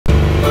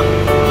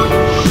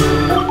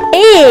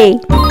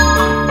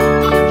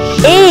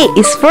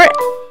is for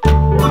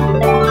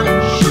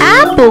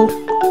apple.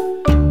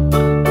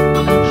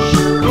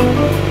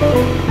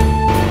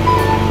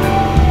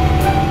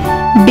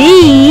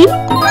 B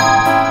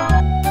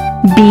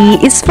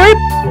is for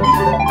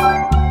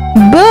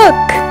book.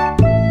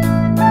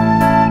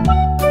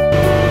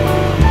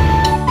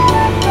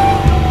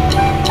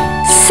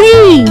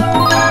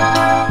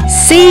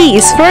 C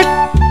is for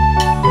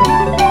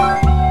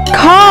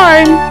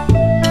corn.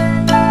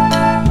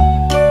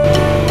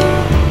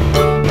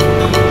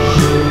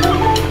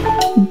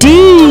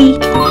 D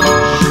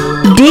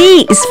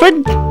is for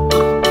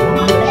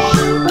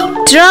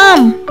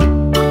drum.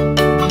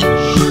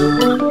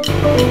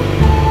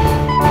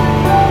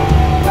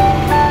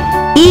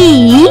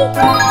 E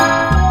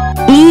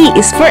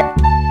is for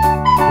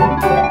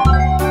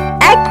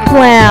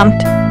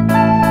eggplant.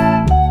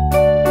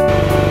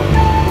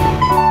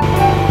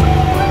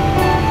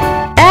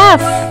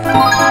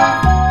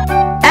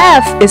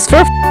 F is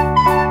for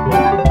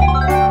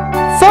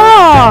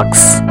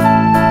fox.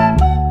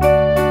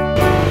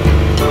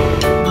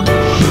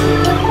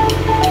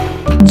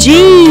 G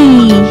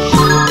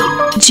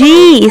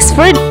is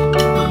for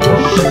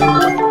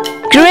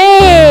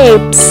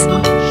grapes.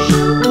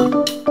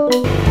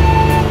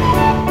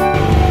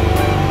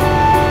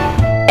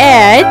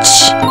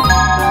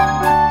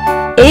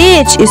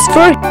 H is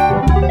for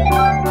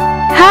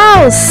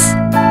house.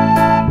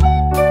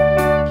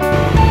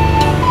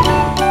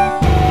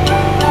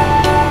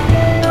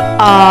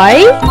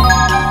 I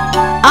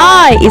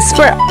is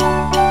for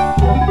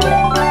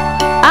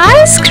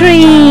ice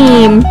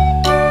cream.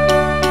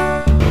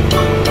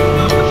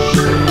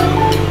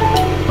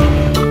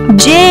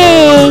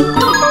 J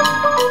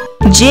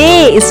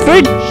is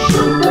for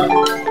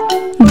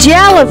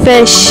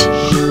jellyfish.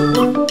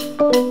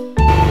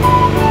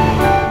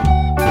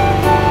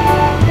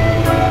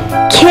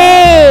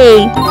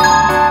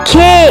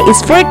 K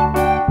is for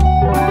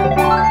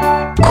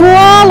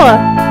koala.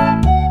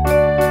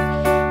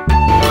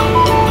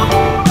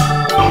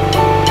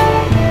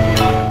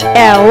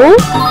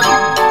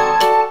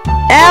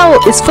 L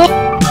is for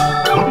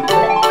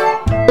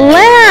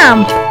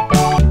lamp.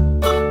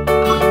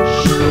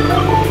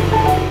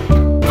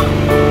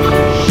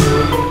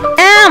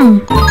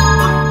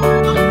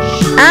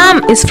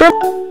 M is for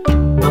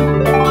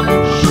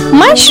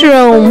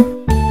mushroom.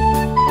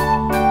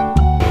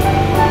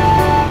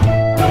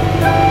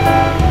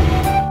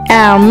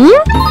 N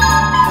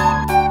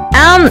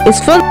is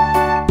for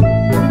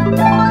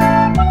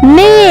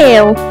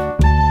nail.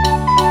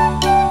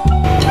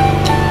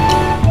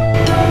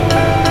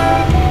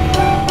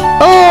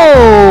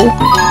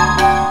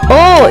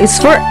 O is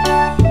for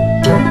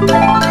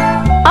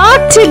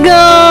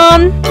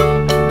octagon.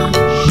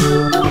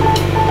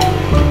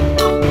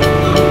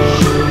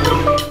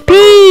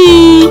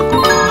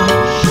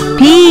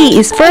 P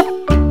is for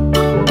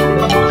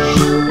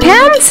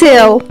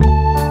pencil.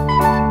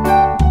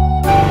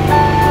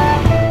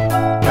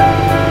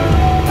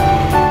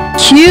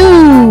 Q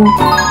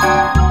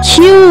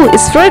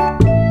is for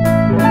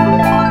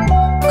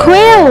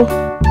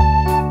quill.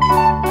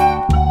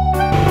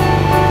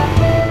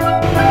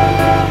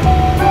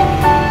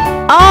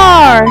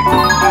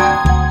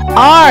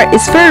 R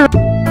is for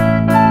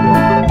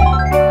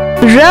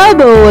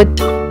robot.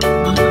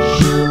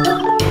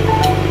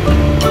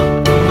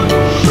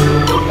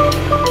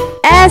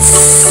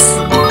 S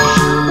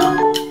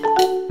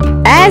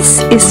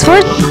is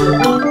for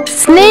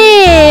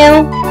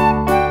snail.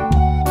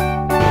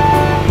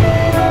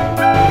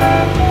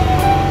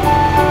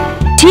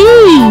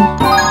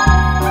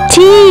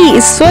 T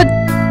is for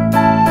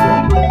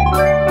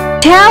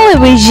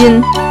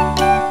television.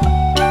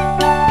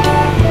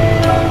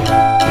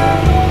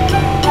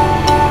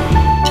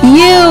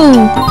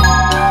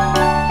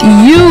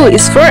 U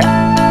is for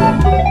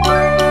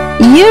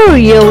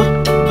Uriel.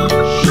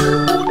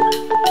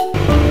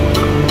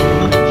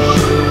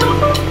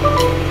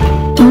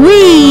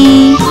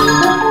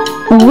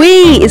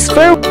 V is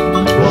for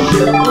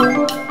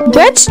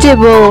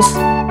vegetables.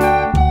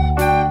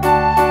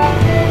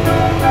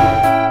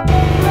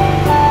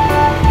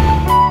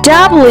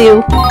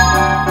 W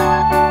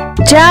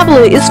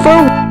is for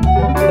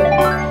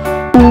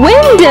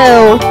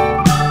window.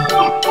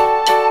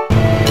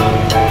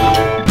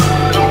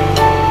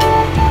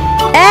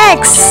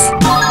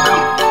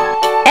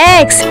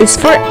 X is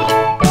for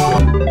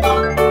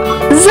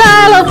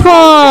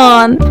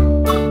xylophone.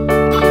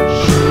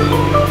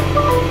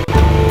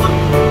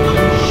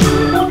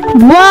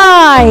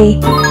 Y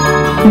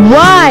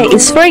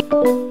is for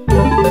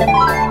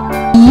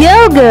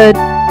yogurt.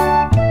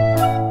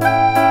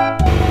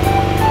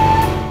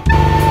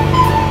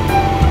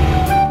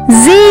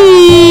 Z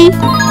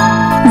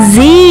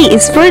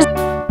is for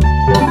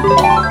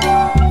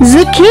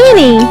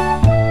zucchini.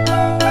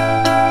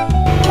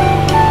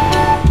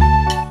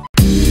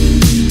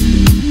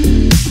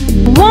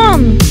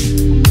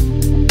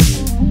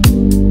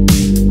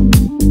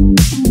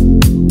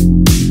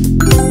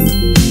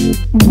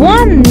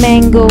 One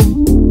mango.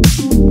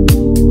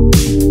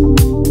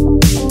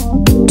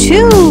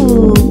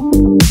 Two.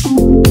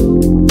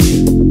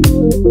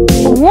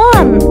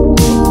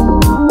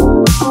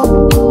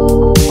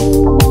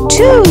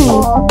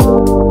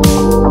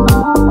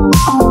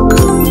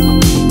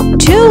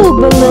 Two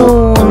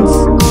balloons.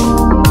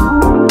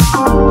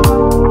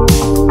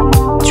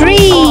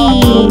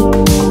 Three.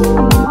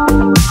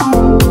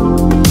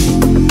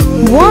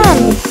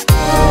 One.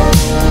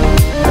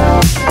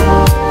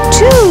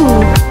 Two.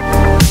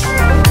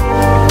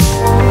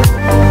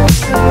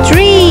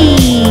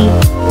 Three.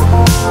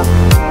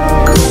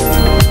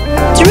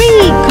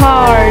 Three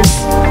cars.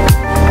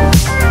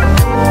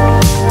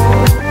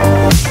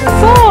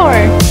 Four.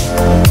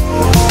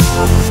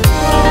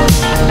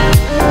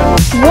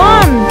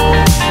 One.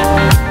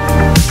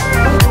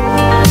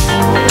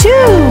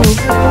 Two.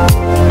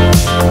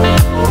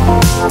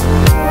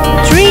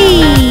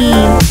 Three.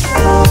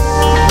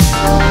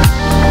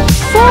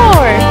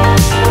 Four.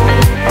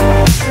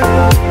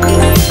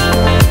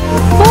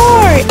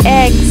 Four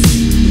eggs.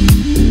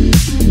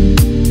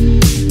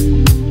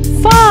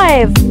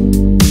 Five.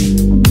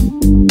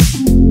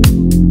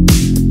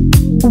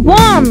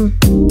 One.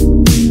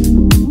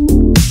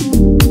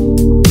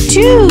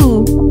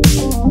 Two.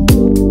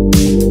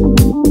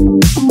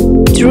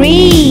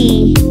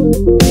 Three.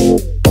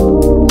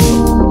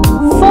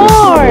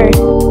 Four.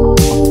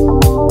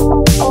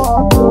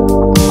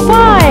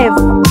 Five.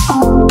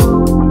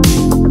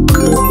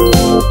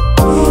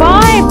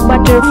 Five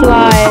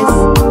butterflies.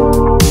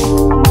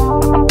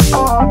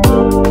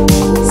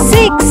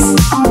 Six.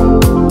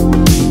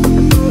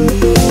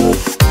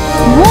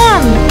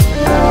 One.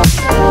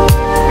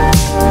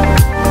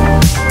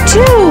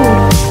 Two.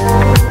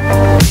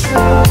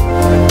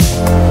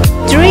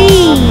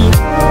 Three.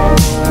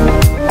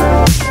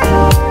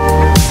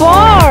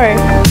 Four.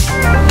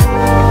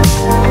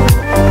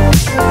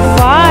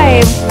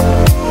 Five.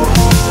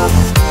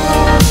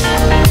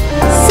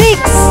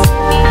 Six.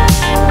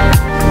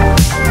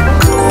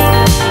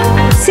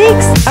 Six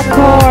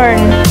acorn.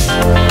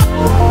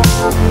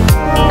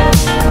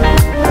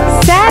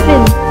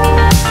 Seven.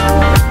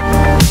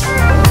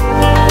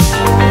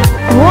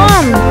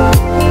 One.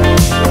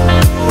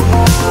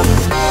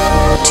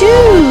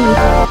 Two.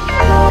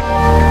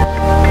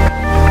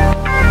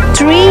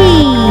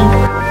 Three.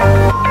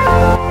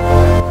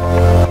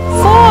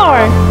 Four.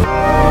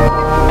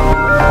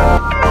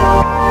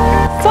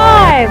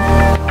 Five.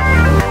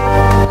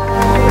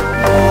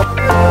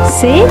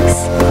 Six.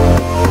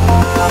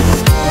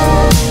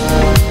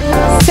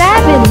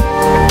 Seven.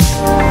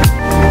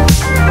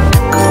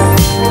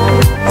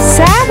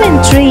 Seven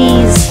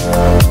trees.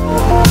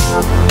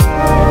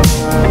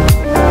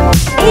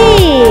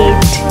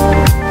 Eight.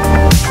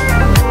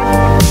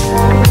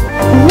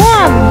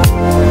 One.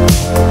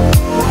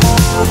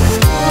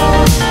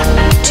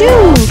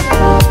 Two.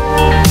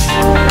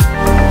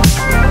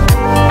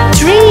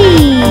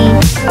 Three.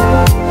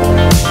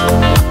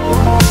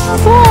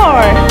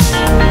 Four.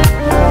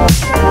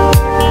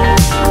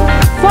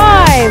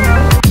 Five.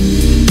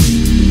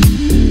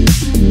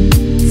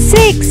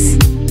 Six.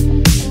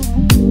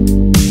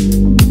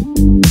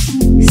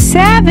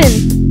 Seven.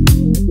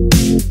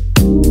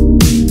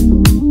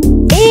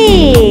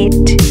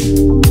 Eight.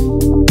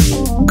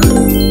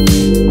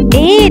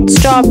 Eight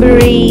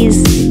strawberries.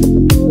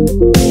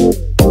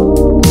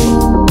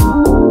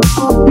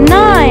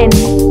 Nine.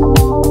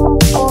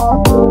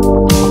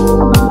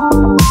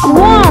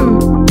 One.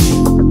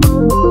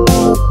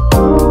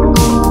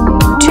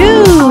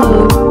 Two.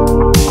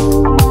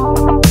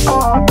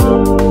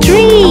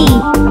 Three.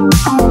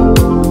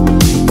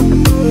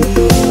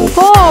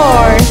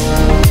 Four.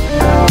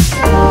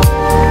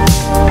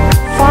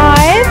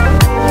 Five.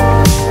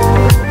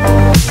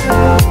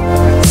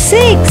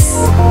 Six.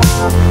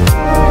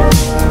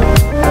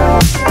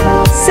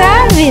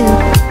 Seven.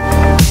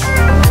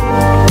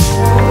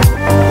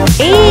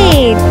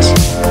 Eight.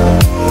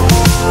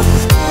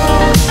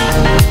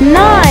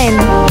 Nine.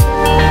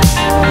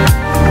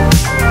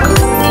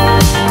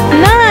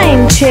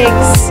 Nine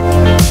chicks.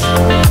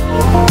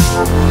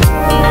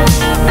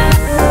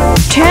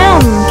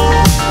 10.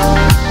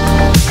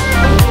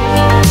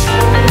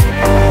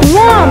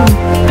 One.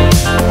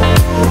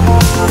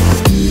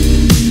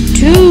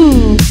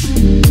 Two.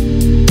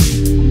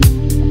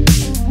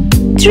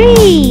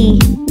 Three.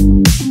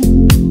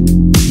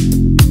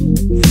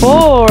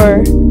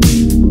 Four.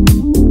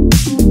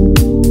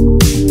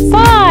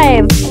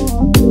 Five.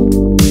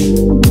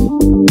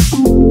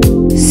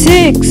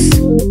 Six.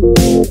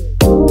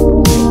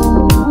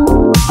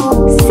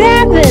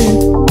 Seven.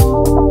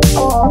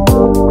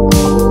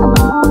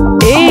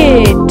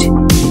 Eight.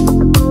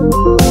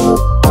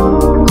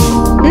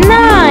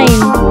 Nine.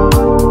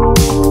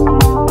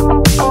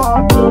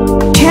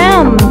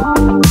 10.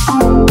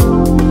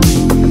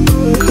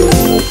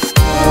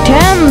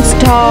 10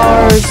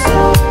 stars.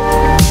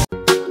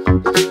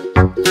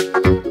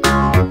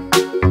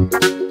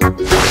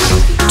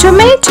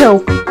 Tomato.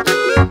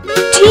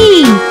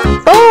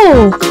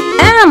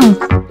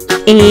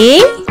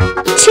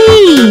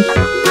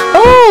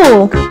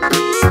 T-O-M-A-T-O.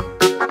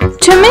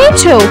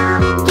 Tomato.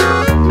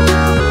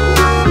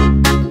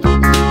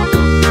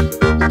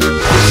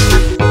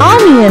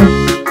 Onion.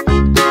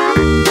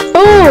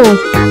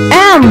 O-M-I-O.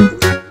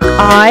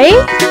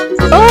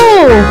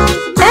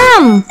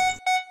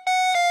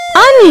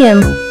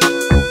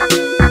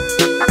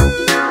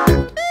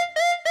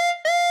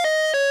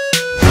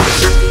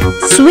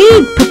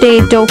 Sweet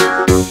potato.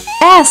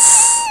 S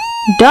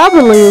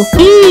W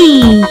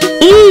E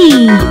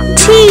E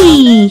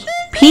T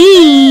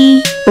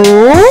P O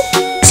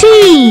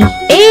T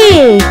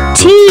A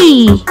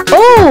T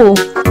O.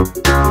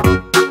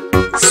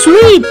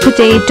 Sweet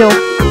potato.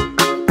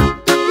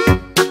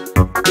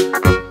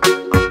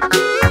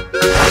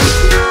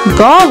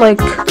 Garlic.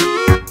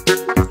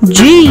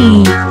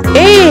 G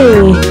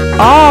A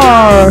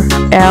R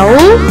L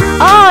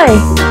I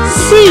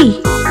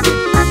C.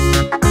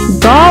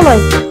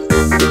 Garlic.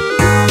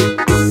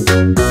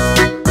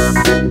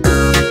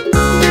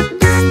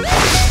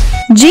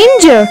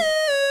 Ginger.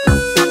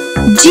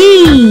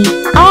 G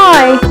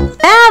I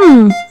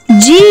M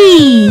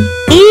G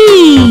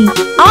E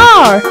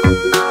R.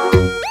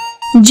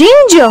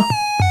 Ginger.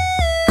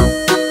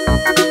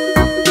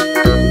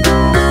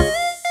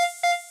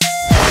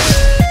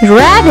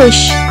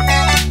 Radish.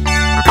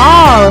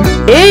 R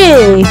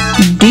A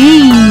D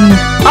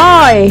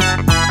I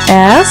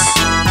S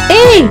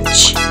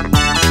H.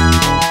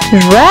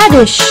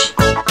 Radish.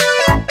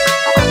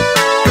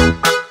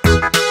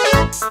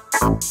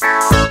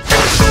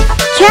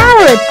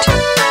 Carrot.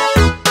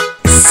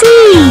 C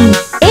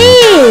A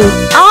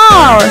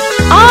R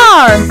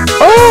R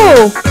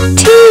O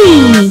T.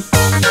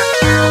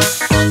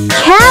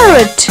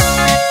 Carrot.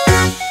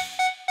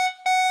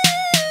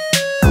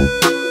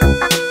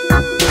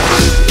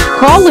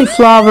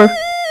 Cauliflower.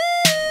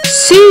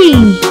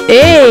 C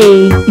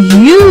A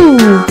U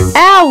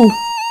L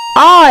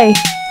I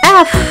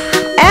F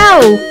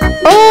L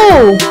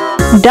O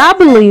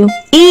W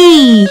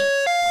E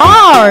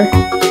R.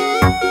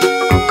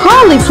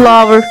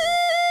 Cauliflower.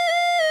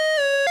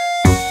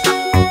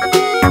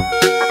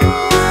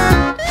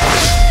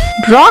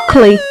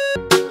 Broccoli.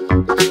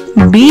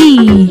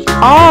 B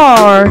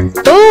R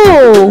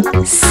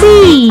O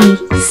C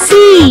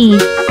C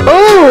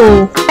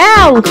O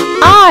L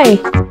I.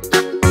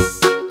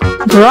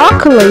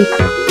 Broccoli.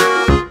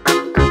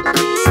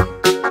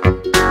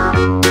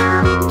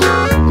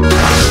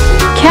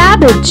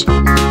 Cabbage.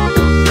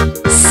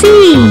 C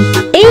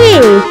A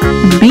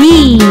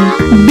B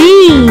B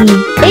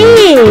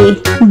A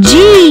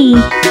G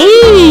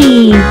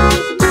E.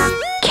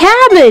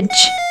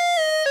 Cabbage.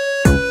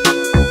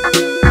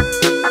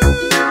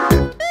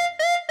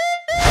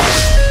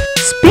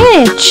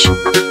 Spinach.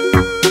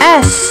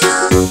 S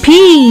P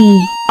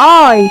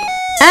I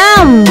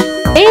M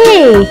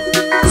A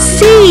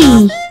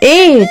C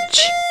H.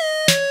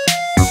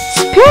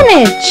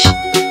 Spinach.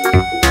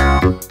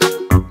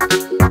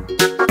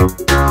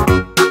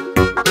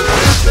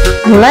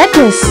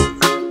 Lettuce.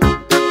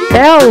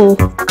 L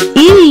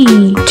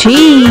E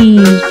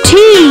T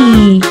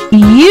T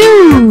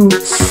U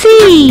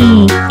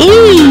C E.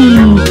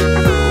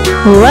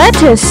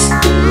 Lettuce.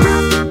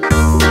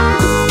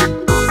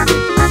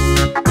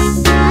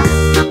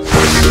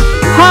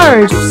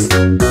 Herbs.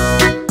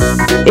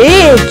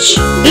 H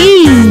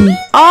E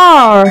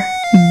R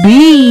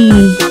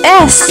B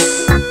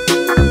S.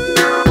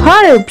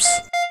 Herbs.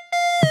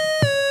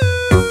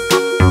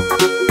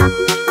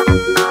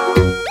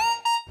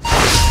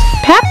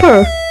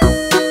 Pepper.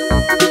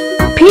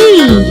 P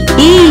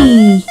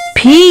E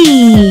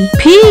P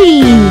P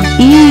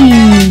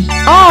E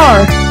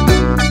R.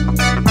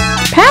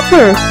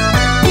 Pepper.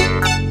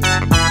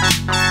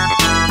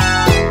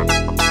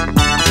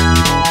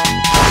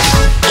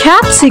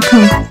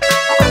 Capsicum.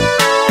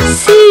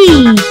 C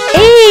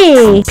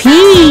A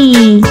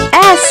P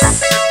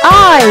S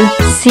I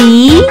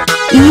C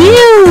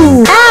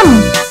U M.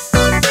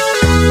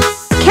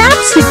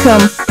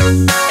 Capsicum.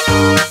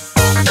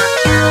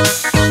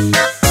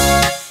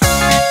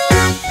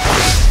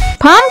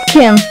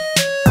 Pumpkin.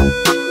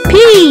 P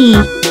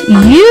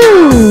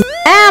U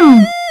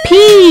M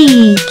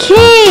P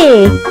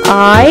K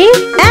I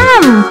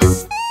M.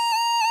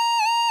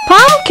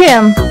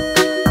 Pumpkin.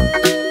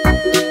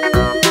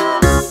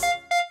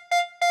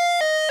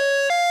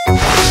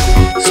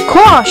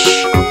 Squash.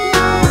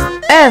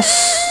 S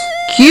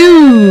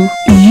Q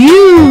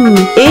U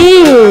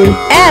A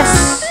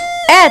S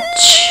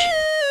H.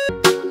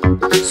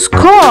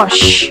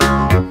 Squash.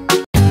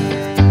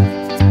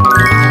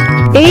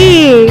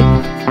 A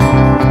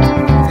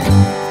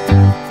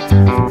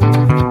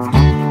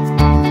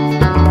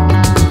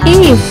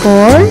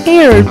for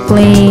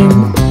airplane.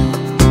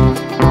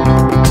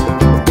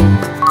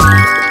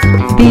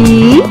 B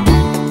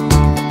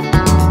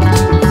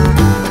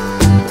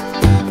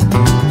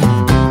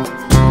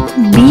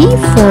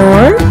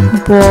for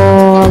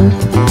ball.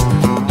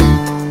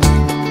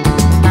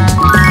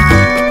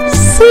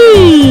 C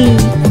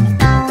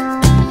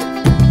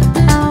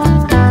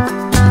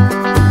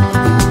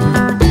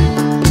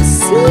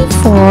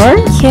for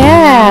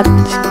cat.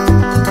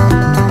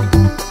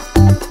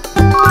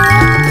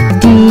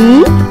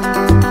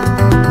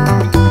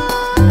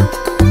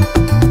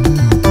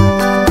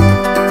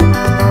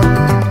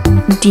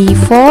 D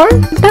for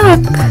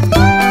duck.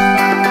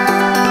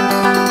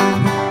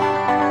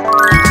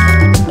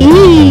 E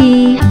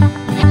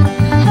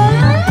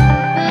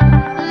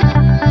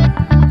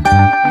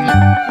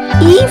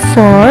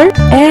for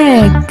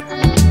egg.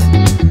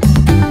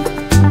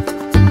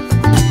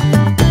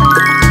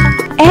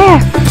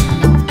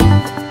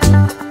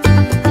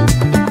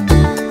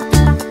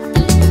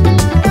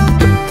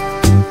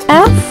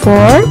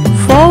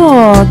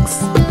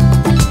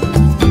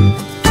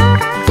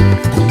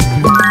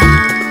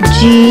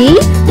 G.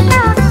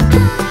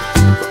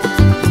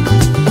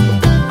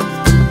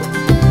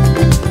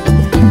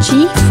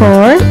 G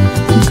for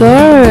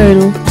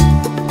girl.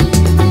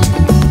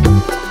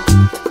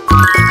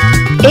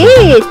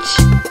 H.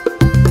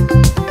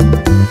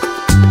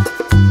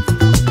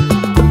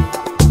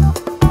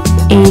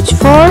 H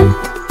for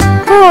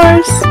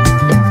horse.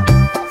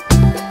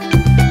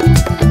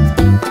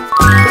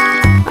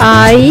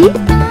 I.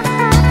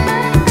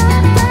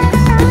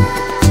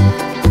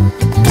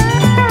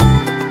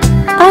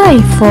 I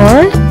for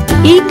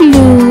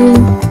igloo.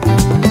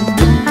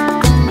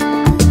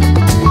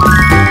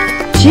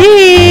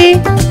 J.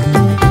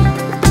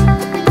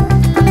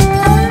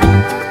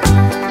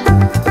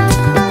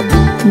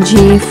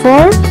 J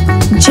for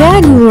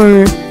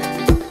jaguar.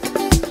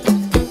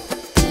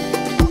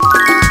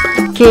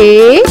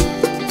 K.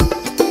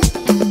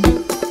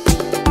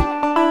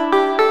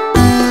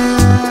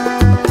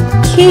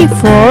 K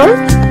for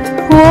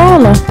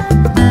koala.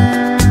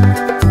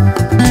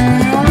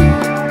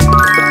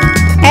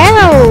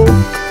 L.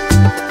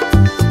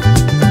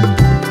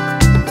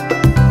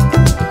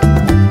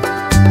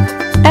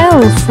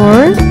 L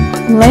for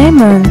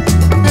lemon.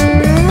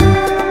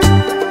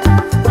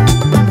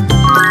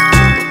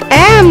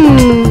 M.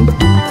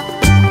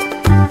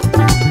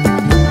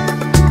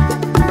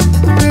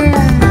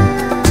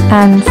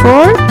 N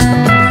for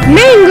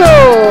mango.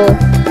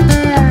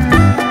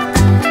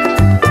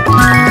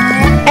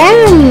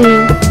 N.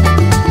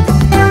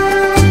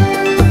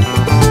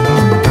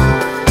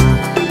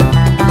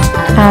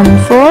 N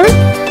for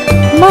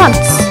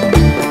nuts.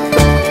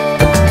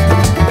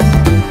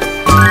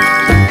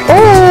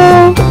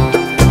 O.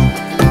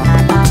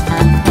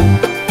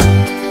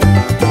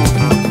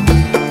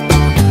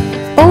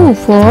 O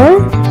for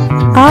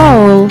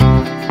owl.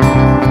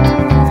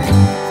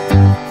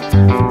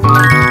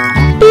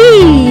 P.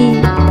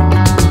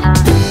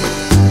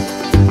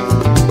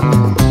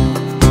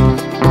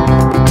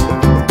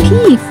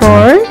 P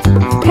for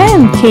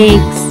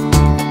pancakes.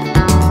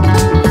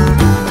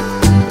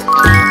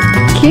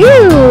 Q.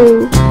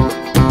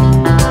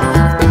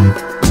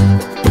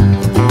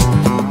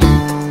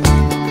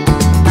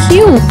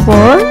 Q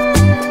for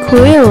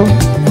quill.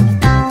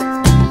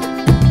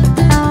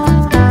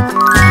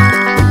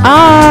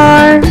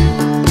 R.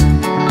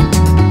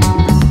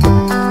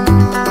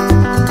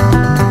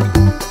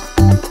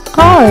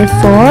 R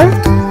for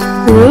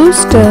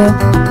rooster.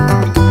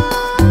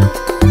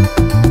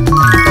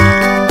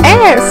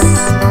 S.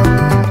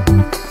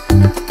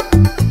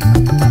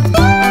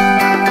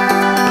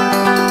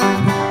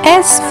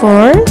 S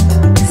for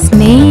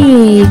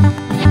snake.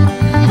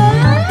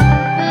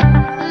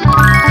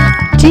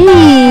 T.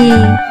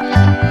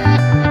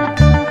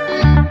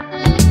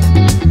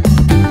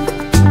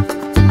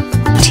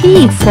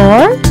 T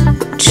for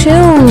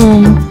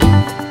tomb.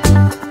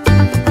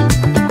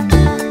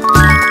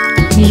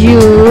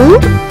 U.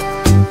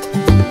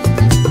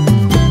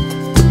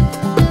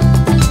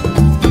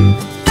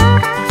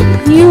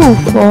 U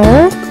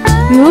for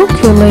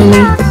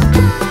ukulele.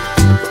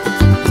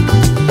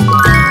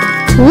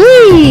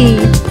 V.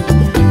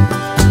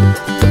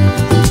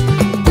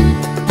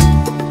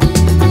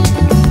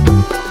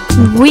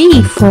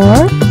 V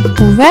for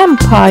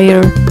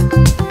vampire.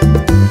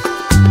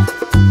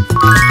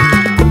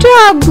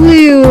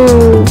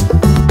 W.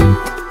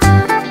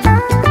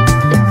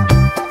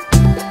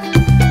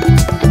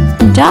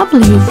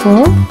 W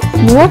for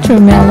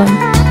watermelon.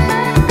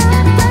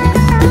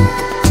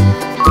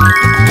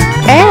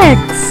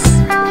 X.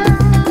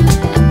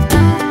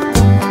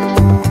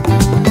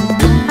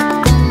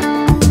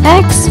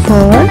 X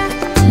for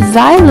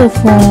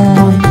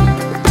xylophone.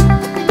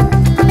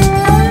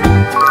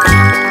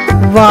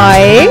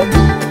 Y.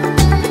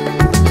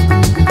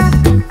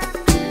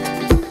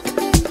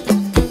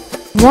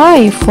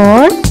 Y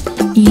for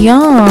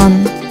yawn.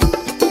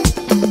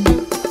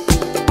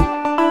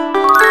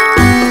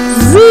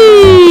 Z.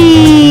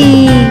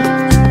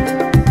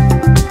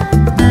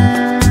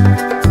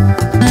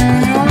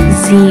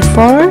 Z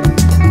for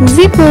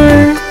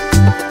zipper.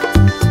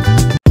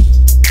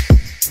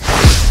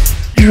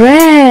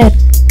 Red.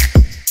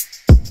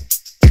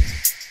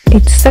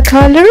 It's the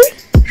color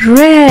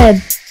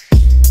red.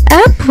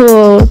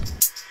 Apple.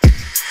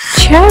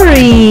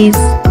 Cherries.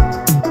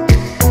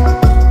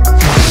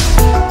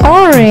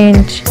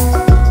 Orange.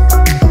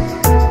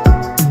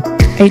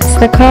 It's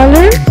the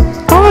color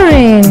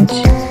orange.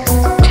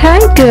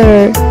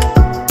 Tiger.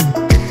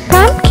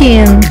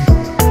 Pumpkin.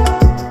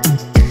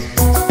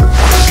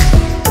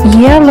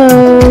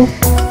 Yellow.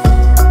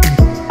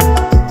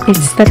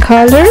 It's the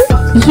color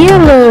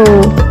yellow.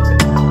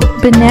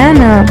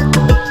 Banana.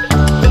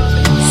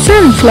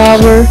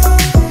 Sunflower.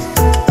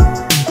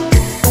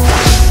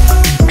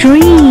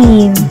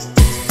 Green.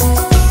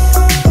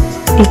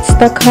 It's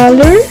the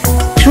color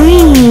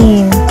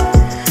green.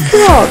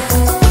 Frog.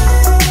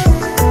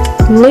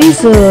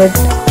 Lizard.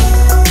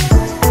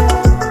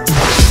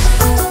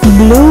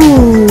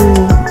 Blue.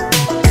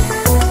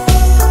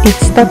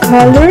 It's the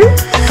color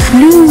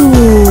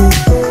blue.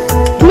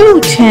 Blue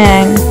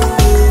tank.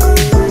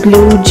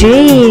 Blue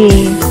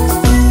jay.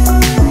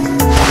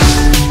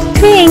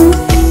 pink.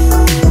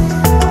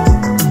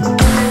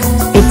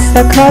 It's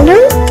the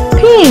color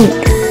pink.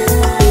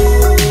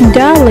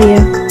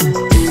 Dahlia,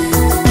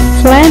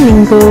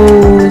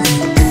 flamingos,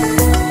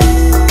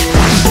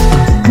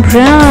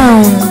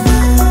 brown.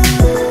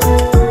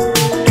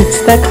 It's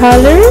the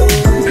color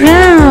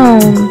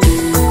brown.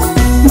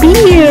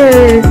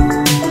 Bear,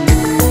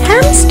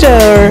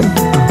 hamster,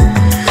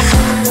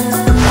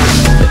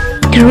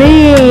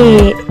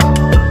 gray.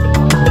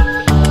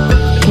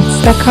 It's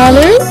the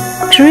color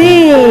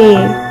gray.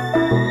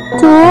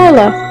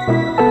 Koala,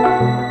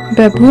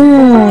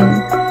 baboon,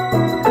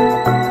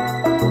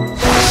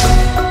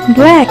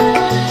 black.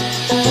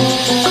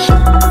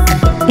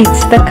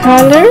 It's the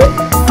color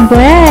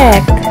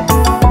black.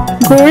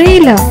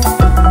 Gorilla,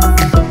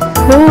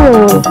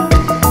 cool.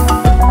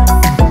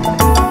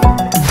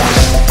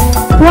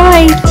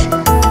 White.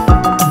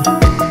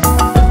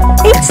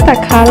 It's the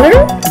color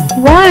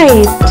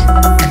white.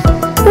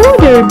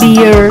 Border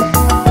deer,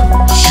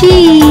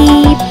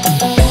 sheep.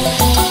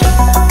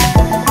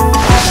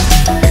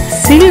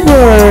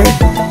 Silver.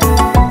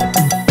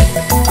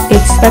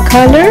 It's the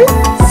color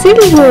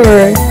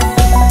silver.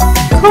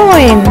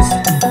 Coins,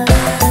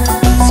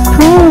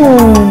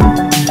 spoon.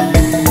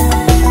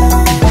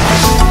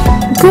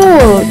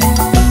 Gold.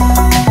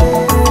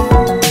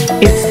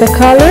 It's the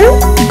color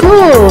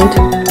gold.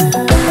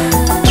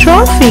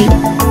 Trophy,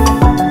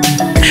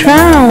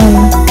 crown.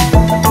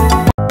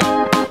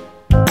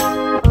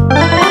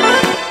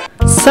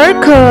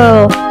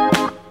 Circle,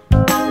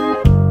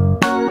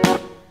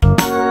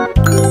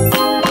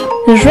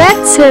 red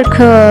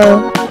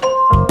circle.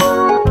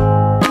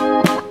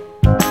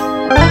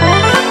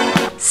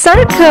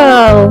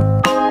 Circle,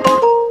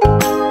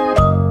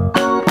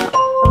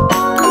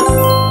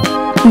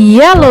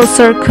 yellow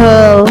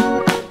circle.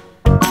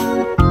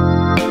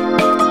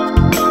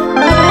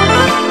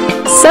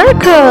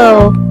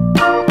 Circle,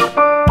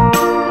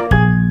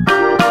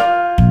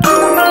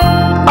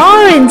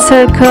 orange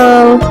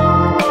circle.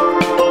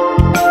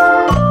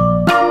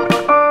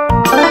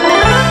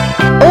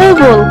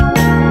 Oval,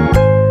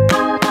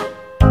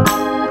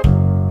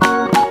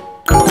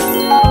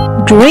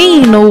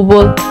 green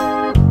oval.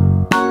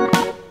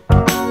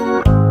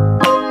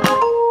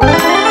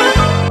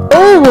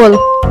 Oval,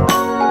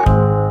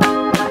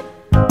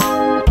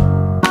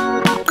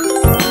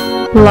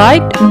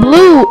 light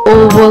blue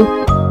oval.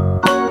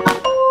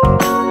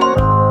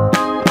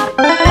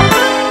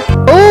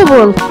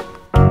 Oval,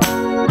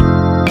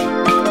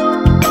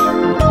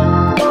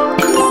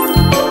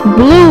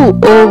 blue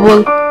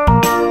oval.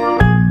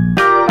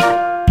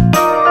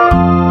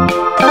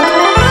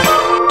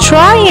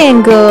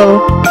 Triangle,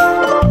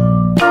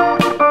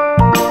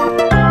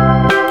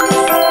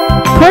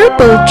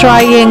 purple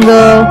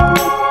triangle.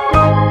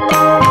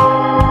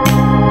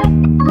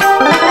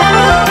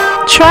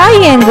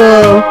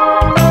 Triangle,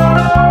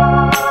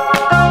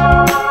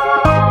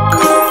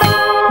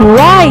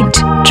 white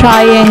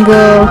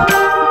triangle.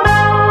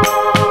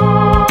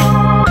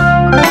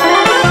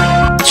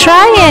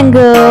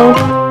 Triangle,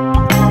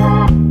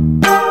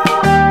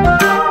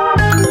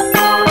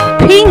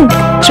 pink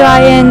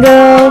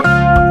triangle.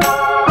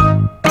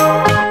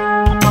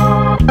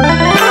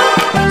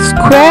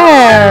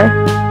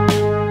 Square,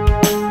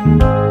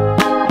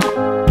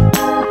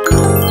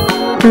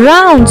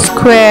 round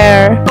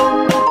square.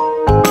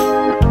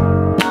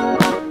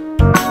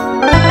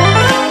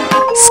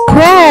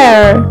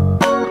 Square,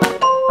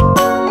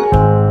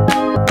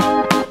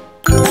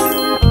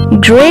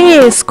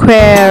 gray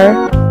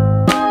square.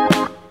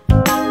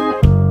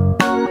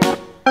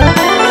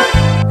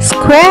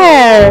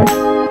 Square,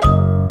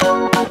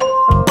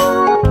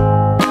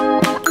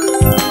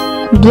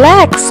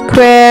 black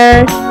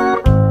square.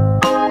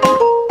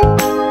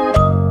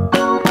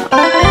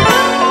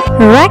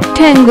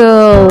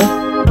 Rectangle,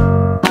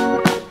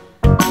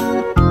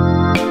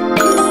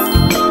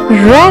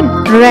 red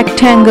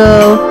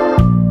rectangle.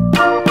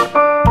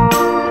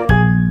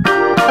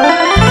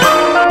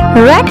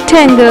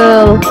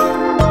 Rectangle,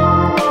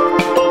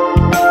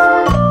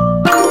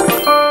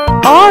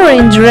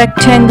 orange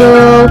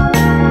rectangle.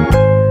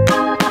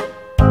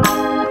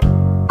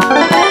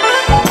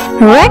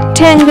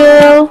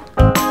 Rectangle,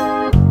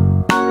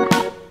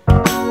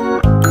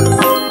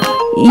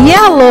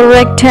 yellow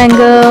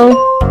rectangle.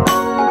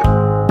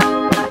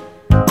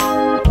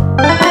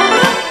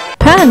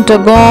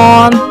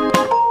 Pentagon,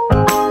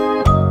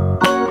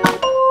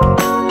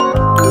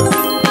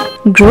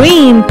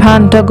 green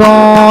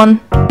pentagon.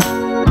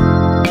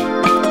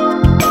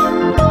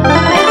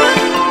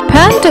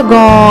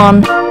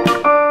 Pentagon,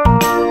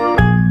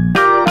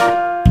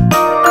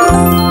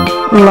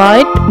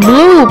 light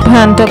blue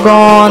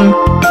pentagon.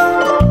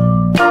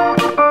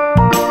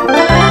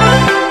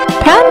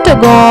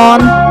 Pentagon,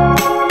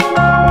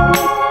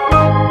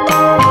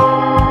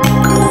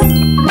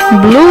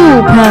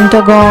 blue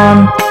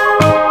pentagon.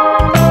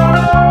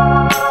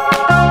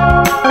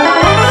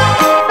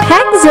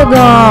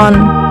 Hexagon,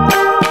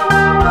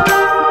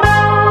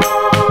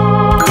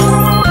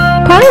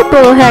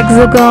 purple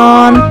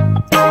hexagon.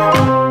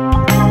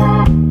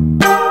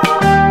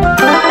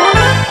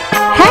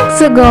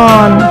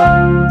 hexagon.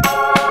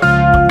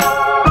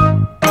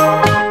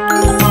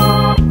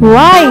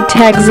 White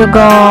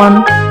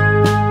hexagon.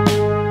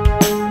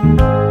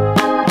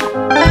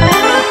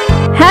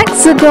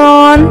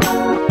 Hexagon.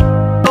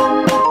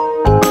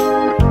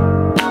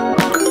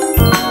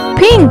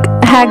 Pink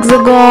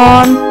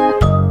hexagon.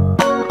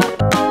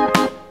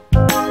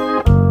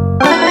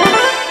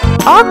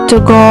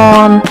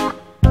 Octagon.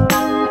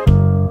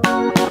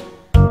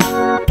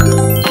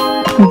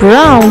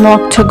 Brown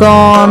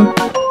octagon.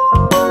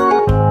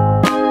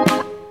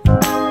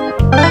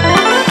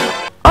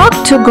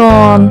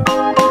 Octagon.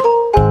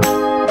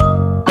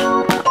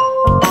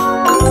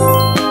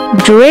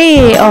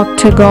 Gray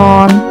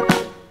octagon.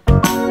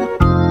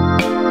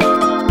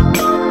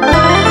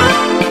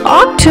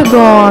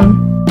 Octagon.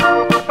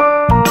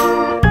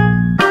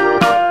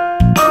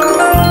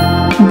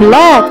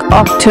 Black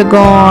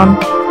octagon.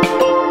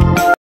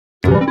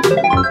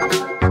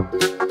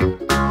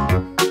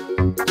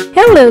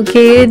 Hello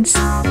kids!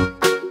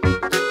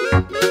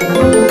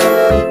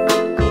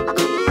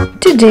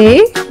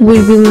 Today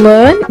we will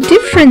learn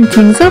different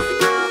things of.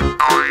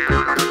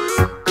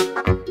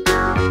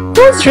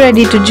 Who's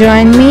ready to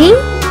join me?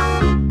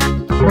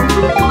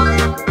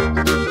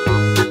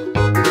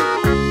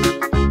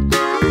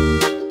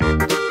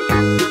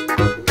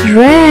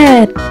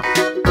 Red.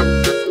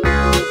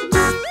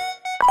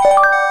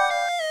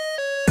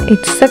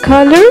 It's the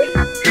color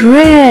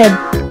red.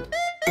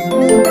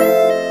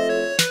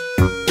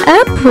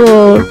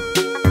 Apple.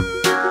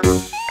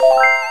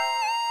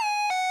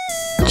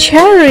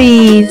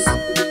 Cherries.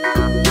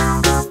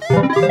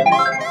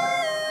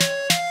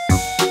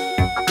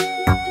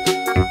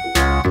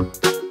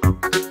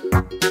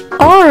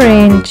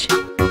 Orange.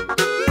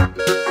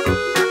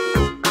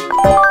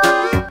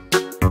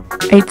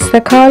 It's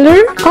the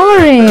color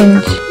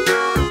orange.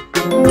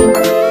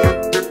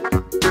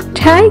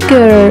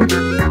 Tiger.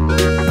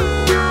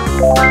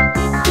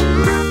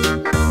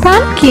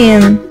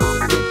 Pumpkin.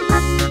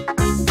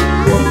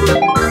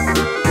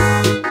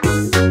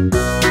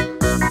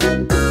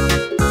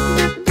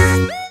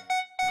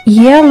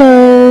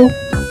 Yellow.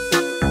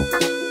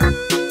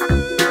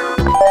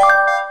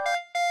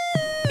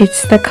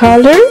 It's the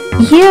color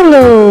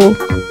yellow.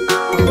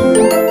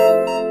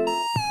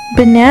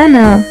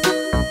 Banana.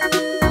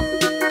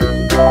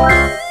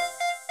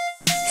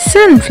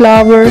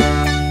 Sunflower.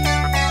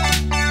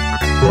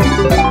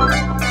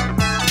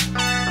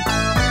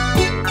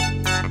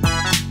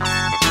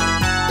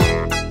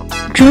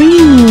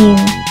 Green.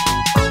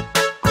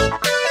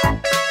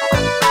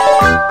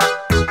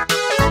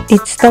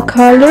 It's the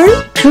color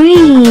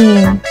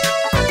green.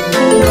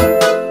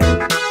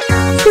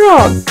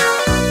 Frog.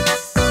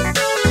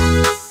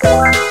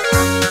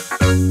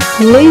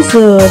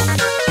 Lizard.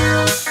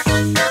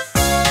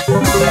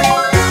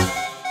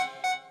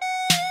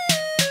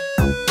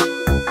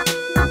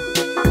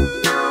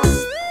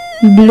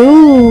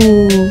 Blue.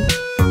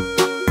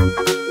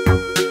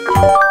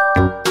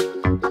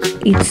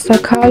 It's the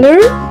color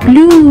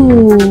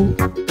blue.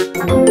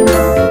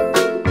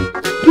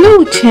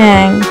 Blue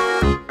tank.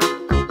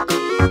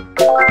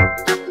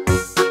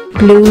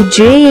 Blue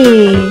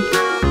jay.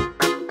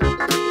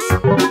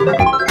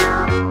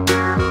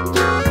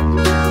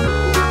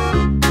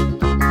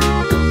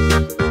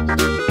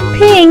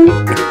 Pink.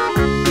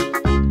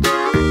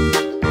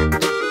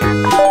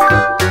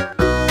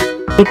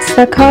 It's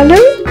the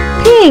color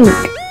pink.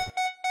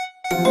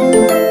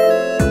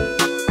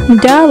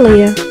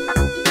 Dahlia.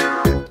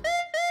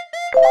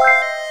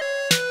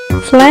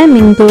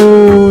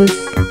 Flamingos.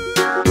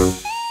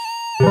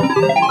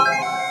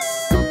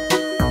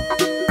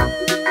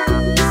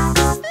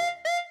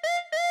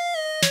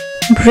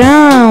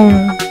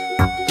 Brown.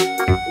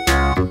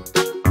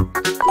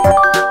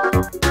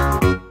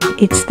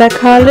 It's the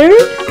color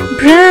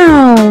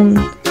brown.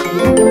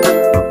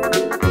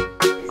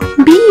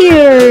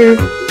 Bear.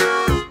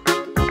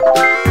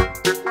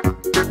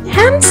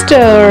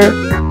 Hamster.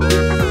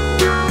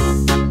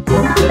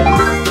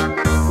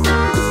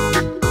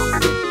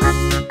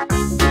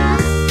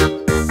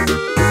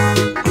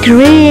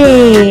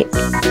 Gray.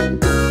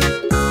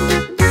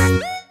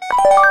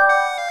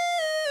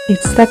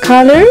 It's the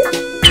color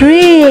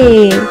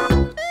gray.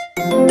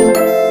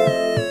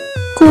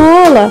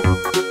 Koala.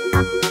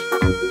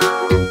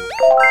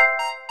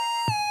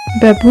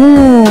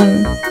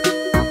 Baboon.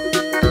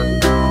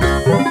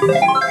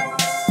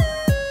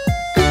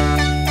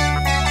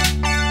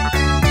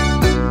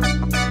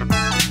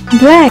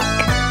 Black.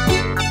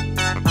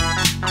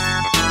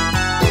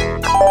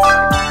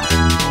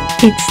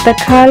 It's the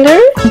color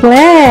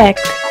black.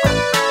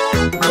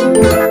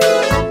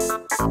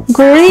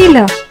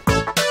 Gorilla.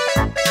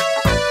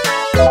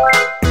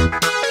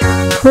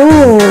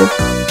 Cool.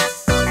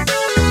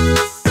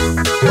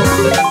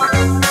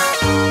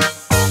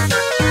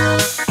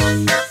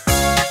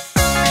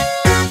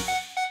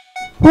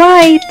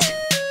 White.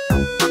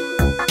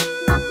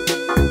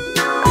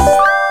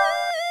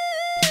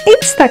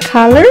 It's the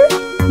color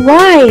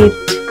white.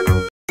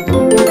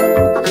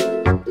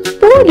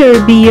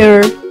 Polar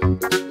bear.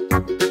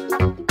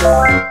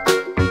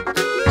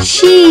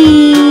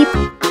 Sheep.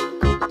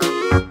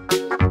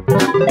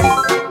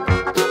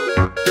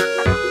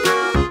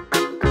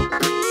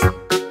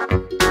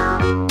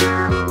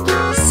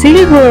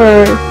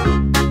 silver.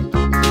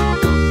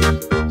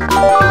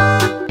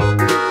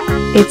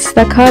 It's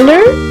the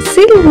color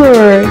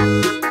silver.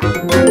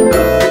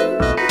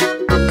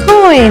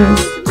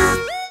 Coins.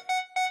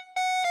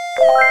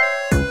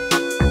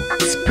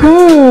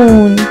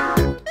 Spoon.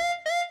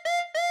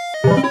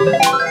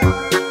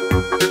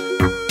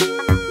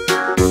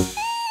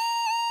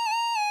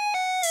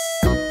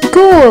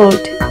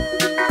 Gold.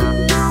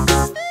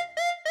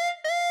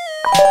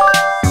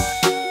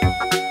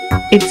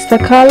 It's the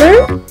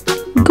color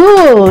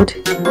gold.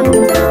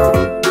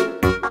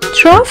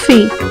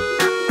 Trophy.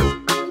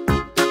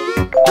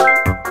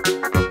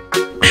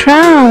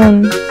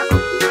 Crown.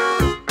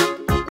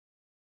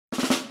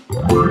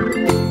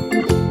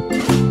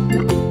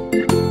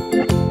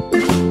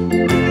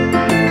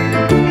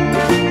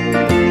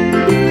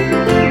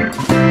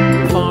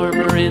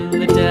 Farmer in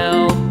the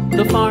dell,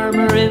 the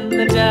farmer in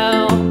the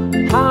dell.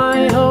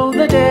 Hi-ho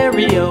the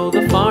dairy-o,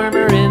 the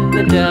farmer in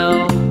the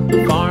dell.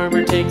 The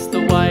farmer takes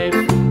the wife,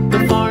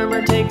 the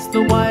farmer takes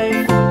the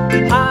wife.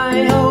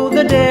 Hi-ho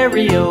the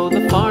dairy-o,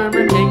 the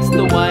farmer takes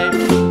the wife.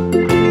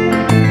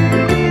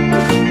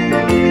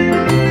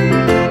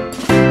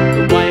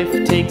 The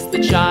wife takes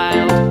the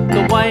child,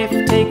 the wife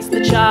takes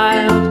the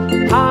child.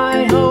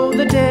 Hi-ho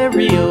the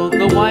dairy-o,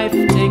 the wife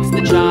takes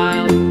the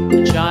child.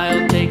 The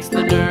child takes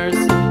the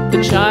nurse,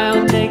 the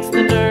child takes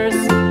the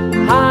nurse.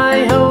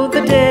 Hi-ho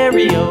the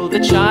dairy-o, the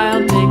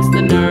child takes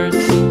the nurse.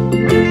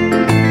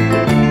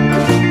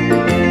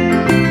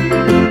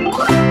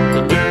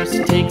 The nurse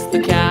takes the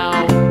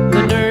cow,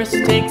 the nurse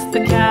takes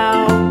the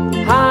cow.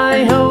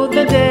 Hi-ho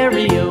the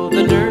dairy-o,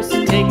 the nurse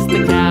takes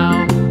the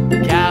cow. The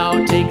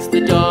cow takes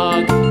the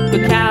dog, the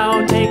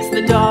cow takes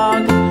the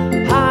dog.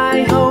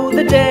 Hi-ho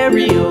the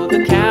dairy-o,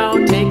 the cow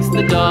takes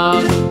the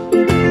dog.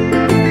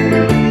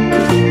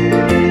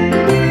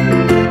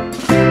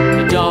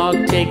 The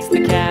dog takes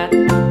the cat,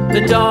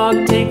 the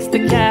dog takes the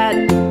cat.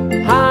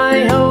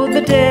 Hi-ho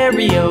the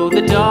dairy-o,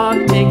 the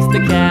dog takes the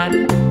cat.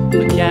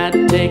 The cat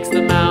takes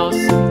the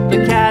mouse,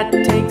 the cat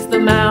takes the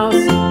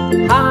mouse.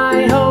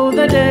 Hi-ho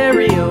the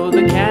dairy-o,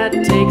 the cat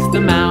takes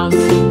the mouse.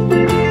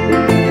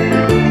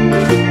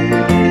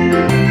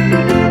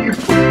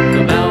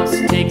 The mouse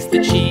takes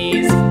the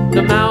cheese,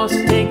 the mouse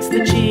takes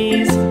the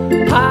cheese.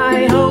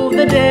 Hi-ho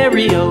the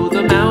dairy-o,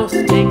 the mouse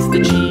takes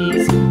the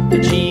cheese. The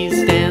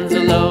cheese stands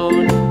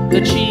alone,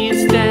 the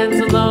cheese stands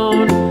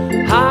alone.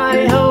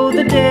 Hi-ho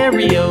the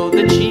dairy-o,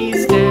 the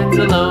cheese stands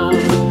alone.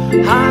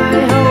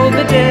 Hi-ho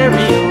the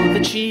dairy-o,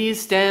 the cheese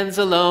stands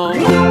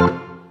alone.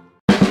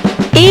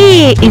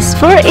 A is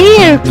for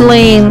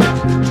airplane.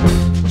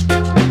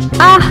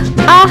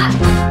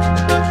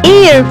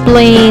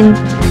 Airplane.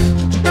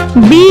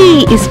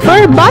 B is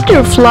for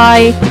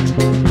butterfly.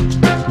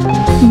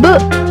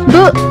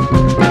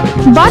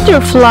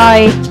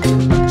 Butterfly.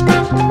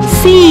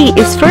 C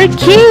is for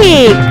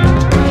cake.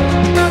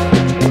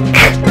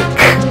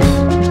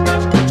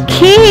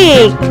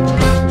 Cake.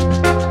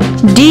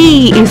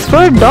 D is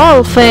for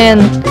dolphin.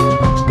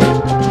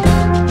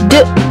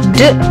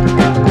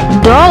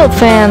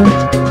 Dolphin.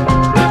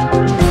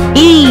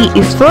 E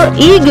is for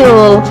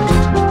eagle.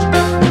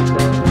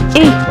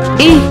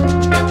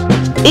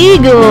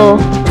 Eagle.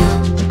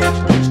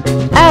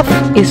 F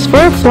is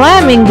for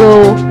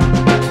flamingo.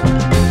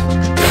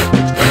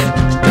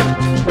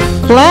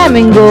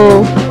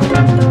 Flamingo.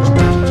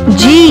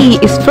 G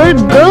is for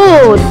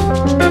goat.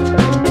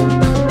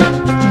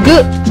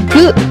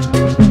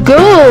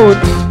 Goat.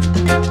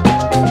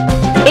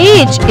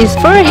 H is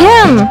for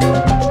hen.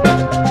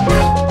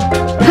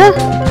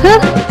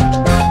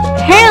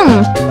 Hen.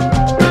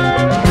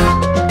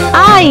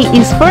 I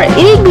is for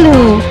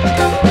igloo.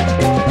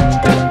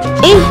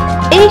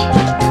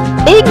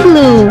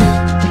 Igloo.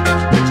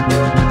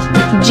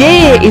 J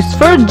is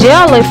for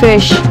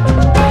jellyfish.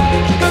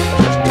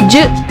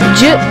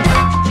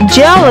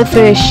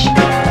 Jellyfish.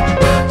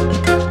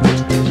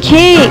 K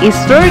is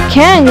for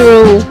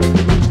kangaroo.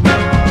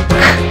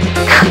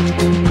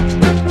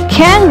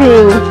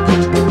 Kangaroo.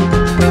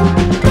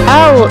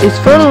 L is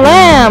for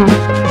lamb.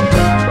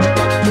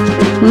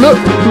 Look,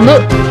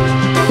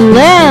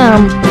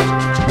 lamb.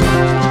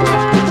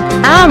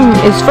 M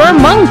is for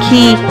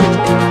monkey.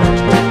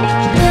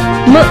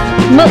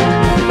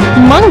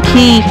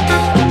 Monkey.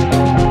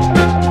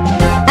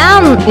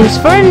 N is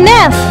for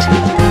nest.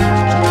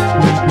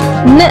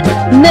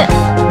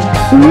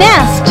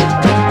 Nest.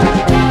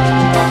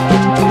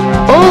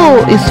 O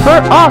is for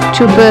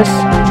octopus.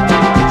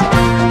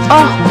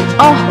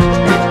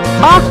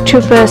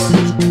 Octopus.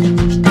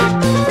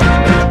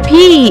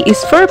 P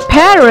is for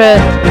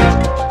parrot.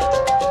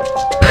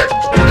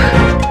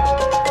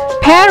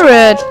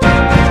 Parrot.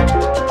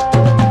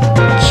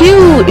 Q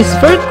is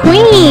for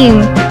queen.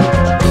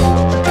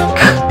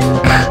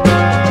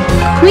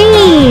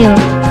 Queen.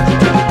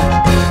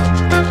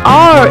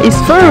 R is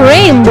for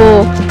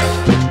rainbow.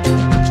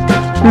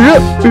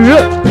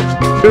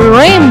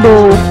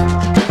 Rainbow.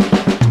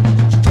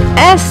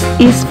 S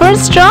is for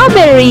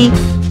strawberry.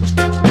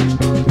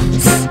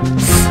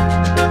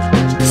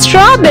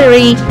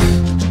 Strawberry.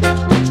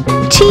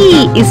 T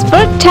is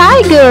for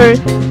tiger.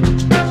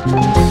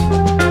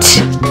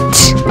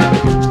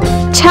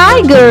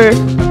 tiger.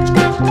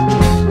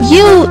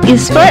 U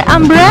is for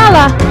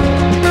umbrella.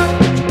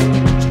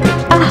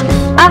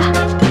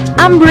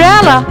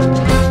 Umbrella.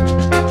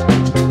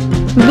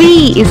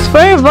 V is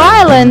for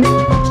violin.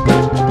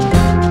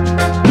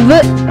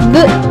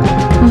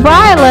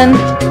 Violin.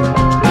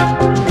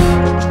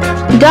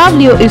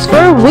 W is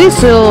for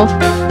whistle.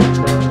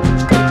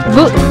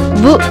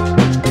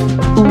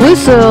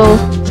 Whistle.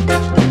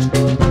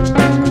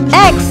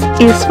 X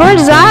is for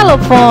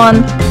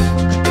xylophone.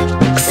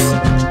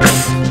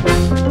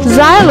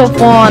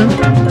 Xylophone.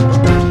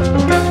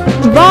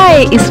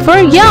 Y is for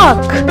yak.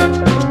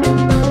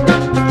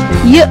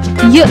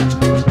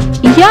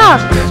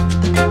 Yak.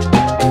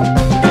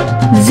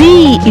 Z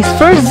is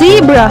for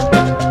zebra.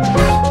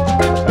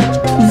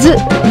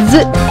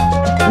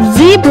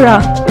 Zebra.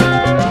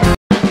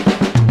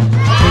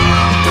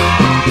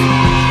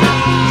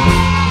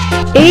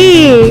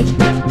 A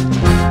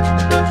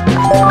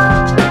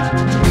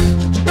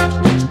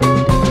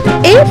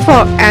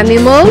for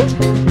animal.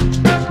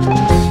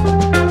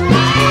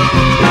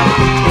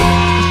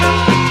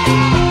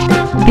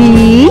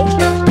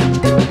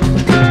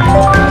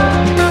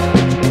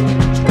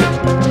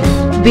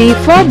 B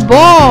for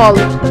ball.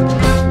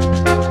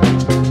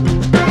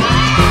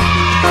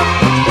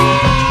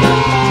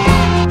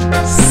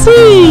 C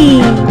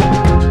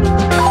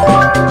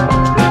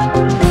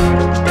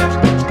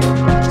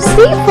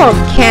for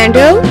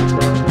candle.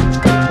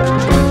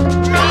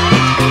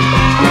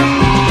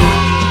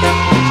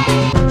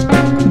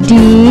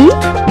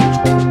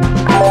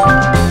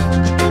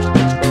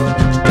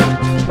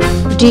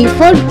 D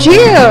for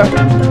deer.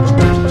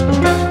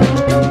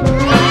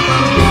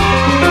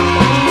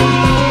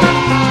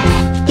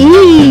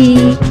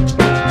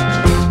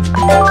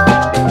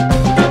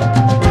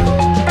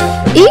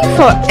 E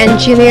for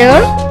engineer.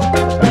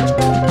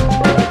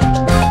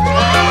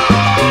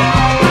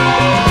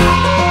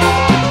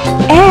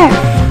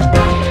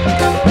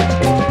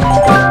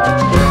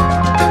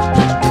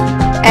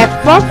 F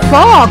for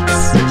fox.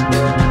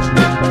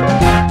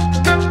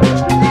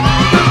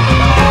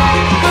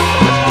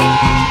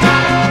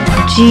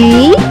 G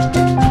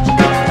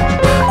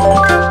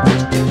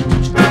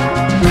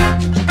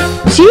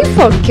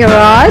for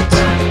carrot.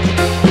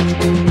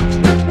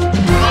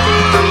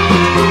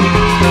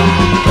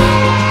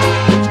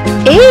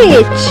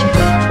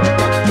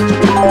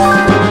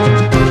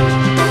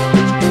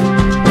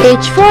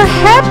 H for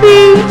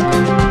happy.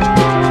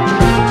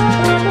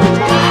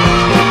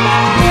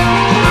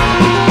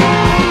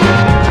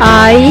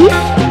 I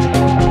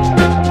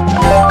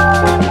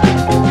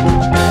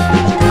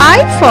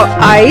for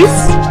ice.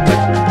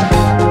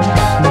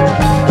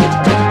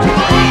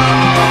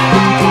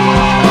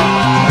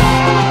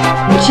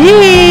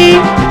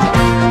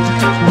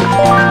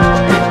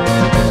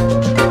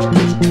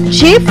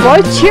 J for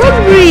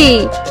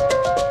cherry.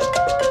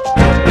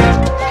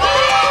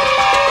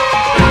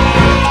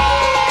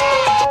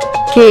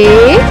 K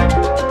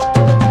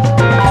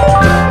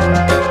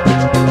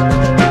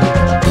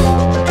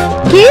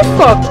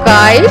for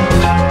kite.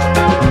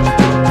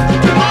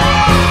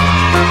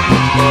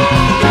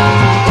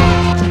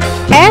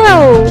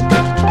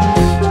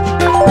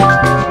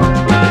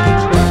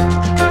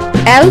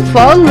 L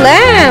for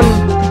lamb.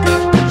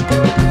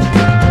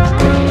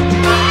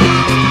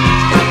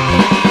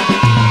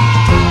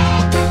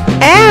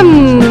 M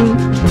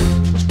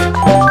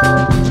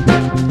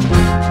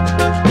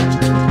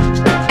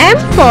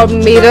for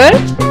mirror.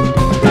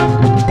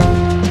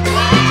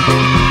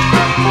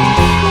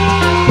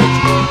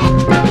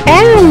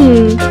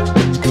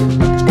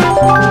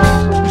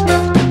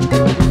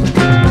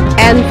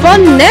 N for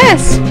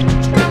nest.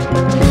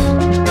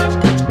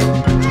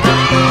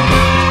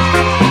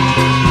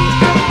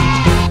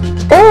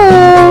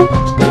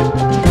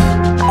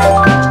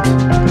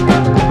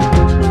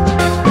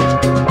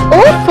 O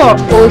for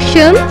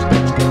ocean.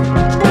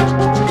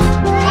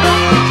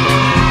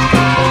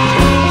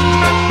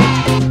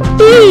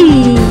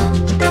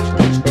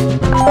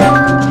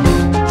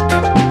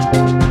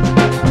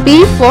 P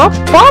for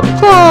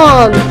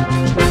popcorn.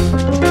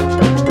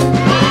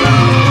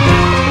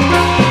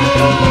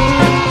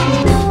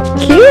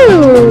 Q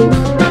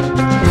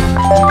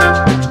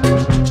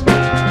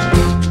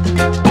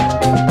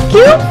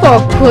for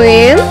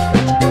queen.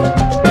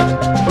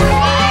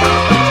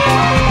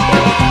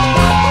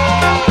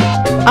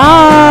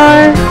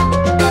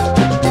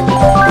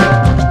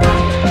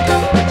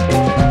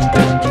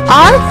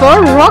 R for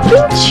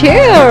rocking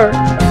chair.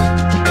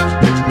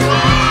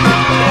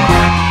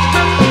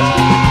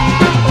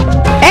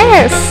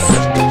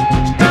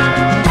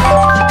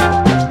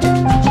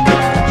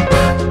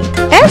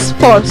 S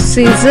for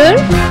scissor.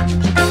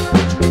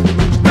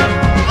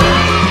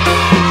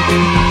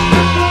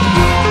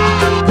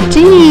 T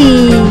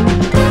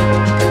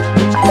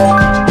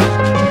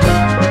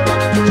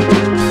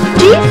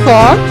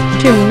for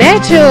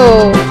tomato.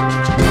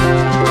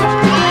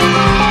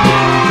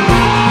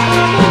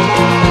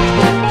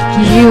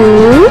 U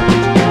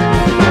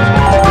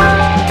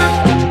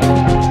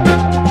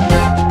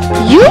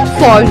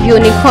for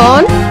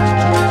unicorn.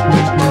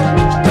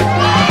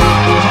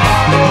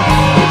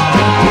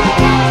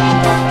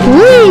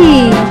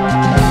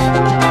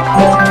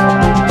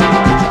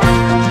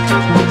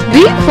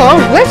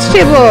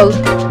 vegetable.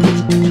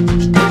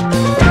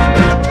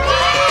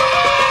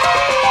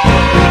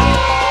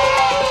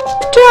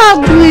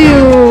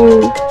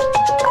 W.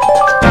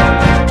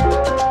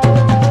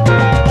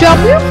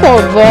 W for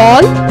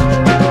wall.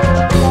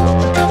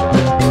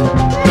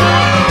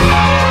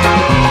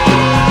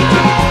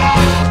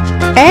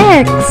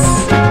 X.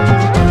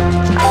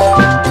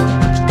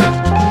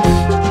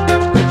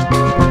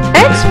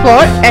 X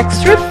for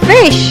extra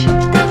fish.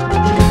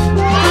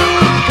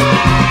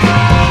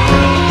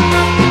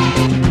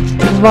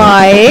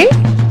 Y.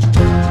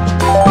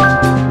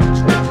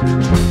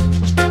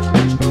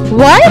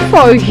 Y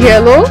for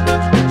yellow.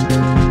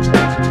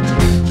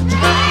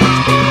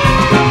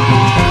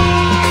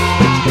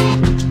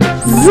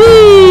 Z.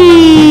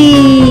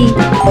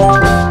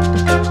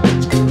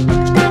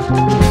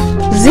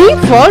 Z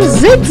for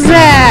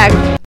zigzag.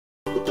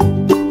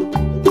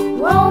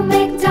 Old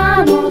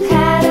MacDonald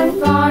had a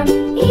farm,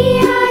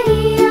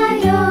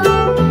 E-I-E-I-O.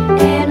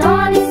 And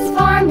on his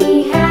farm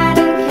he had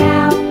a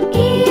cow,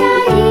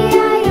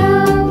 E-I-E-I-O.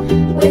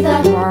 With a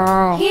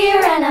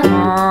here and a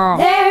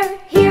there,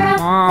 here a,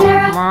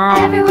 there a,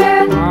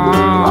 everywhere.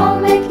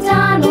 Old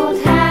MacDonald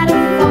had a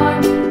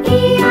farm,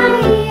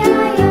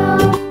 E-I-E-I-O.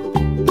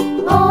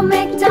 Old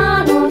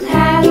MacDonald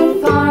had a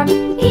farm,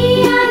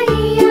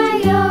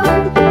 E-I-E-I-O.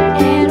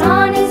 And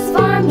on his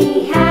farm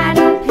he had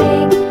a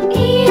pig,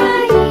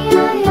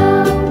 E-I-E-I-O.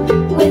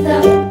 With a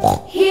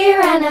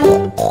here and a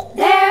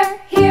there,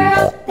 here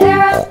a,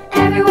 there a,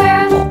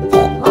 everywhere.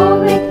 Old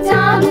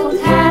MacDonald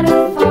had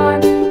a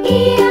farm,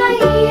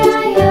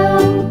 E-I-E-I-O.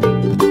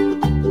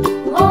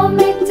 Old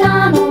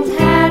MacDonald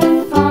had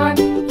a farm,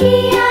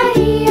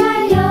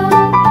 E-I-E-I-O.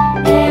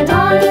 And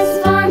on his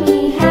farm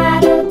he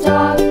had a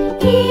dog,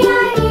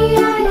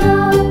 E-I-E-I-O.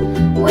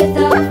 With a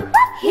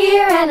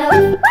here and a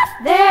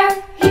there,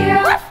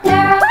 here,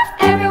 there,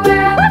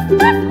 everywhere.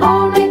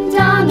 Old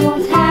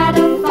MacDonald had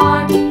a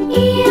farm,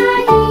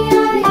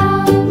 E-I-E-I-O.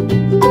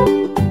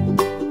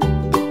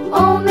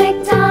 Old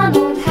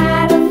MacDonald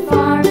had a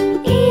farm,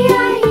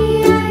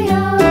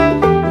 E-I-E-I-O.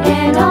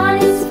 And on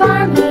his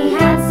farm he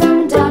had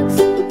some ducks,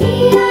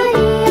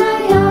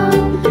 E-I-E-I-O.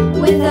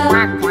 With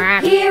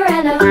a here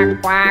and a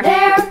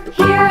there,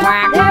 here,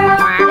 there,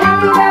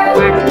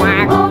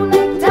 everywhere. Old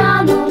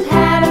MacDonald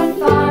had a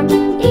farm,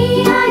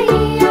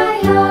 E-I-E-I-O.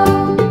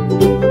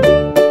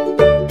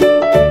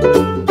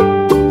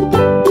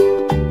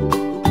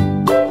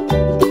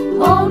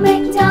 Old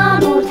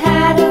MacDonald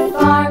had a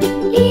farm,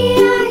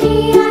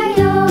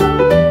 E-I-E-I-O.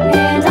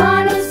 And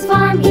on his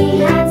farm he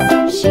had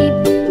some sheep,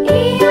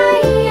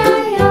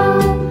 E-I-E-I-O.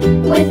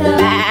 With a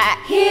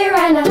here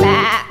and a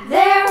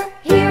there,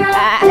 here,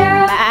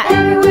 there,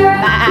 everywhere.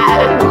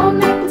 Old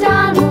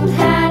MacDonald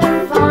had a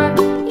farm,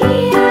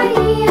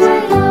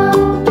 E-I-E-I-O.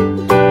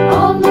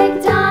 Old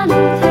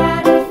MacDonald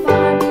had a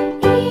farm,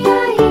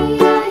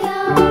 E-I-E-I-O.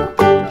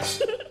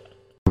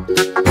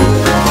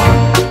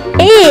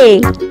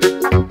 A.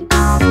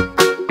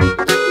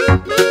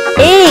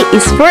 A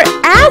is for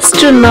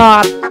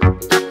astronaut.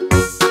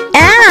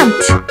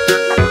 Ant.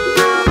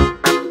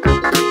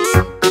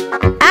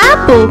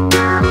 Apple.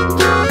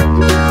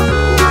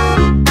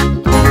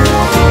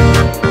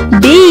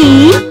 B.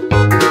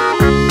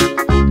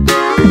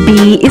 B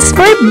is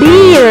for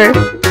beer.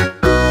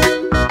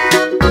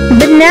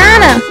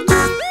 Banana.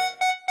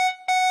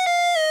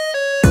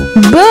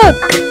 Book.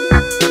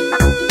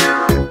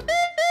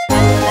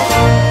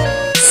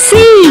 C.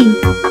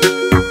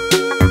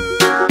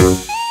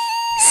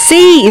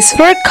 C is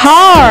for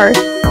car.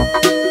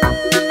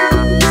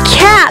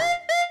 Cat.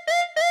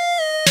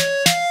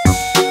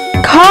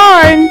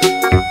 Corn.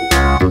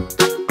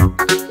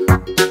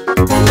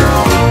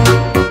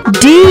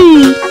 D.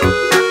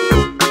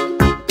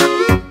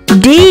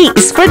 D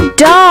is for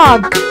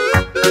dog.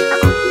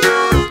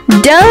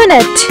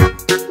 Donut.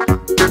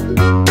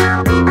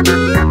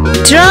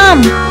 Drum.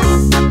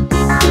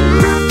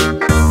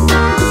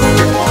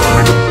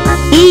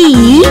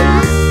 E.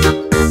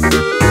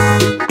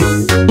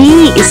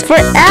 E is for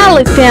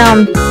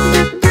elephant.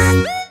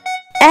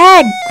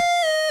 Egg.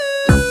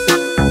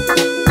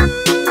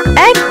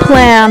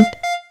 Eggplant.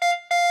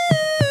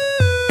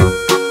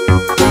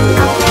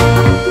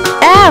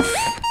 F.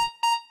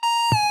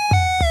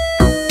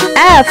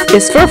 F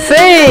is for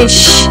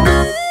fish.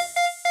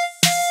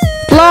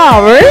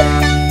 Flower.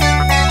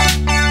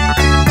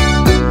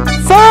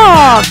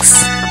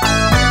 Fox.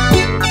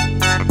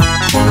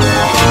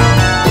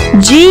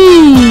 G.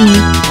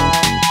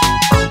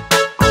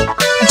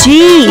 G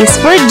is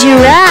for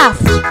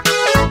giraffe.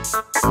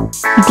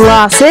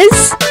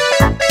 Glasses.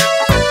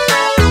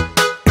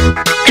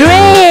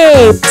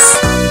 Grapes.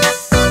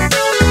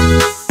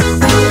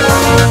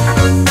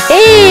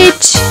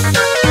 H.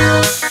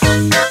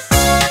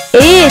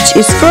 H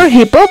is for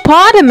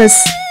hippopotamus.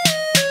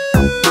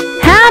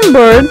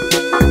 Hamburg.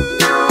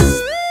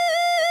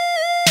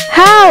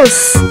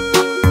 House.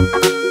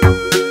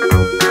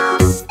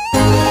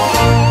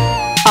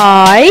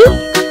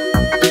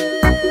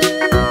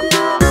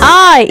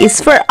 I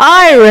is for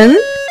iron.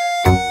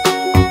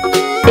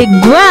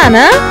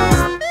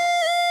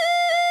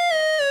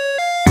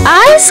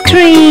 Ice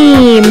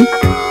cream.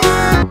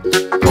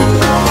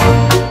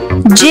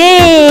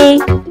 J.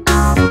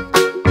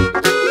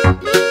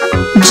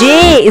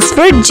 J is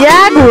for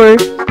jaguar.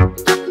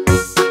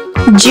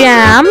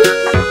 Jam.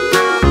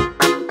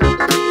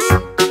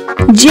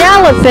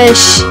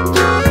 Jellyfish.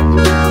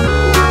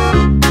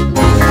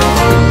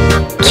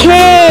 K.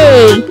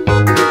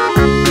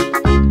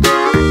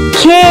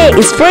 K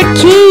is for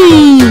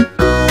key.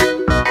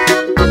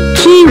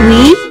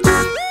 Kiwi.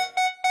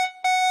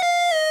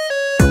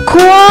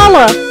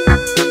 Koala.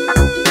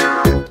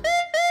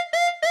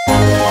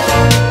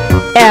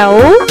 L.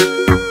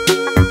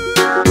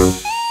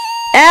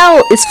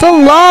 L is for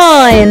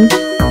lion.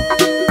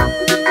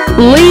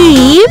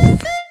 Leaf.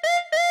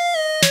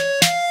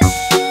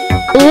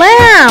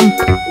 Lamp.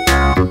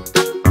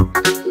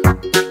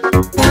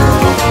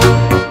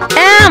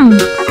 M.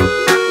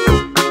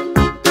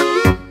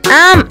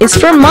 M is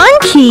for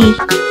monkey.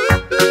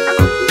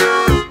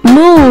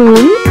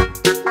 Moon.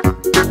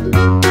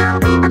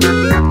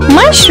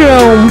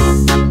 Mushroom.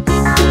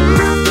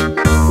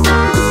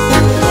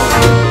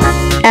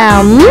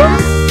 M.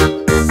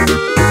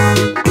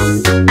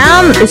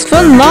 M is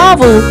for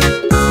novel.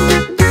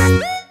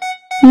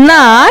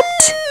 Nut.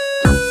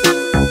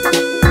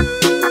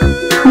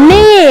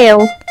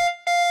 Nail.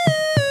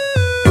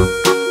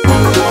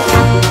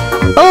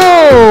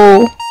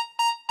 O.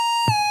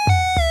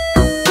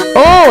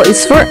 O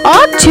is for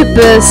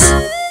octopus.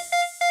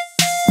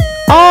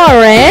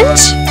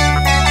 Orange.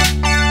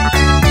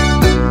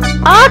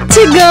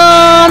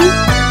 Octagon.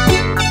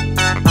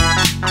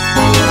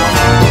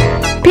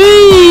 P.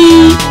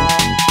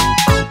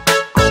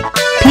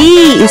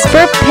 P is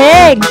for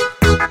pig.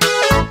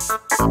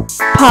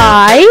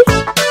 Pie.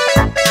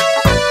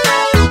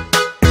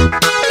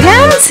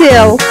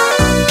 Pencil.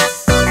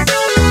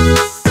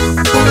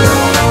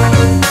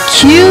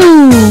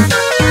 Q.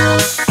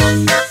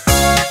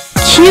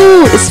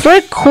 Q is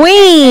for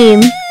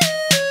queen.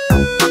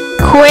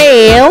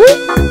 Quail.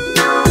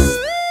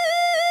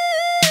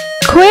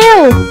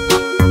 Quill.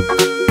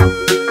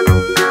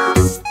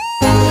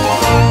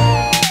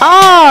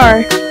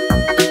 R.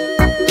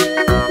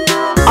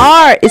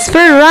 R is for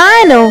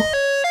rhino.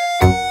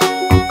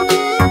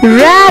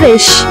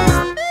 Radish.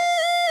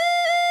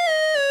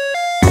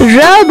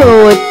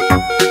 Robot.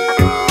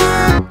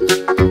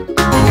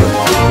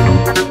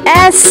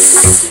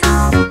 S.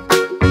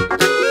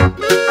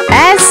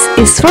 S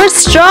is for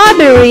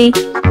strawberry.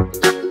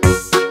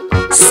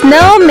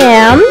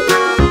 Snowman.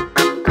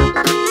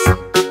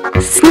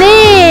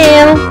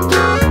 Snail.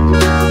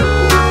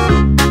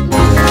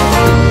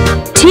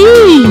 T.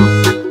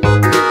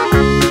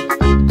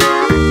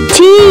 T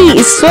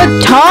is for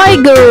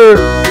tiger.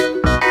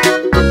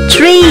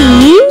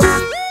 Tree.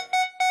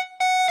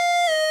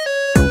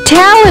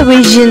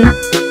 Television.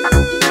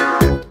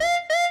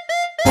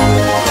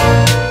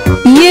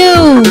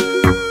 U.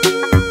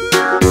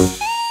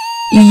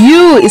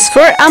 U is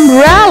for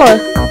umbrella.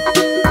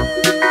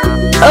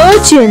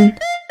 Ocean.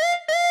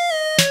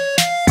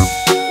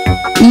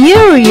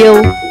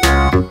 Uriel.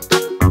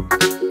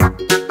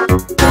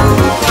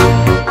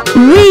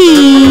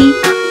 V.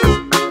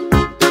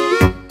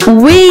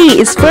 V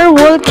is for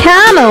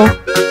volcano.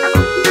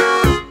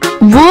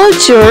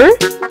 Vulture.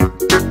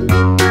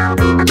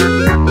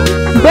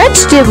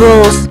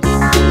 Vegetables.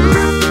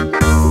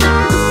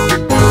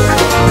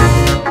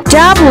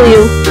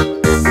 W.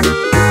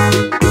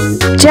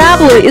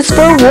 W is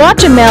for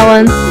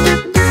watermelon.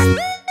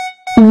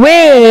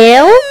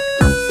 Whale.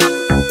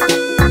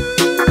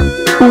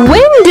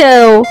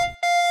 Window.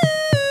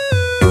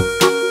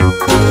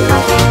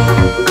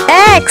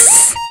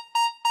 X.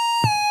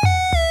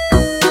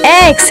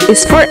 X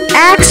is for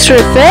extra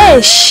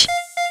fish.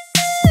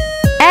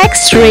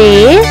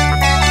 X-ray.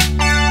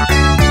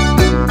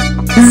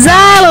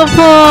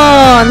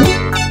 Xylophone.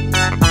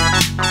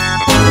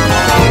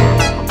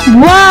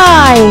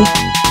 Y.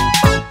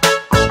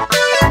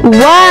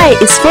 Y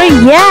is for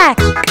yak.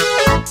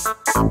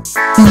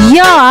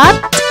 Yacht.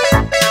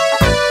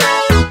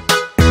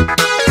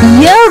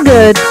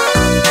 Yogurt.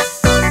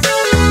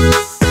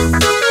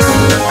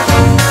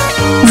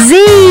 Z.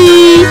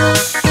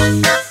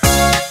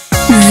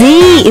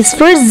 Z is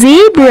for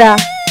zebra.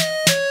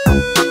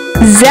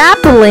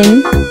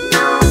 Zeppelin.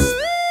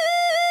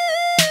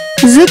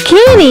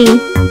 Zucchini.